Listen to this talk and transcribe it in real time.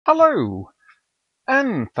Hello,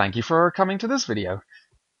 and thank you for coming to this video.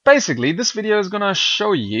 Basically, this video is going to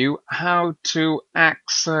show you how to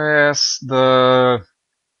access the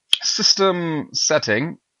system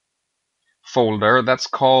setting folder that's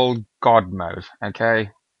called godMode. Okay,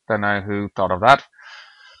 don't know who thought of that.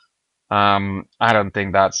 I don't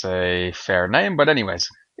think that's a fair name, but anyways,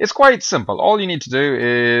 it's quite simple. All you need to do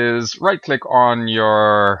is right-click on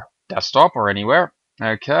your desktop or anywhere.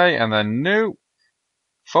 Okay, and then New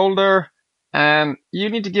folder, and you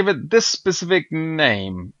need to give it this specific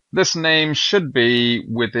name. This name should be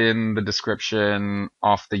within the description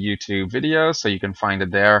of the YouTube video, so you can find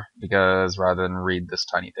it there, because rather than read this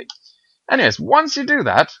tiny thing. Anyways, once you do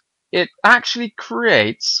that, it actually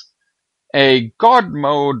creates a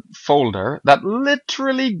godMode folder that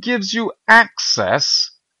literally gives you access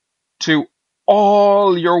to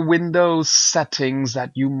all your Windows settings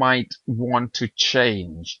that you might want to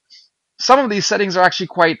change. Some of these settings are actually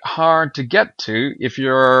quite hard to get to if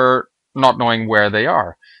you're not knowing where they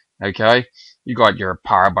are. Okay, you got your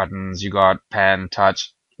power buttons, you got pen,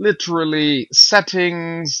 touch, literally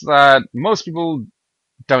settings that most people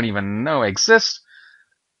don't even know exist.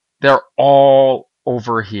 They're all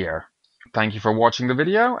over here. Thank you for watching the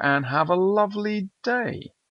video and have a lovely day.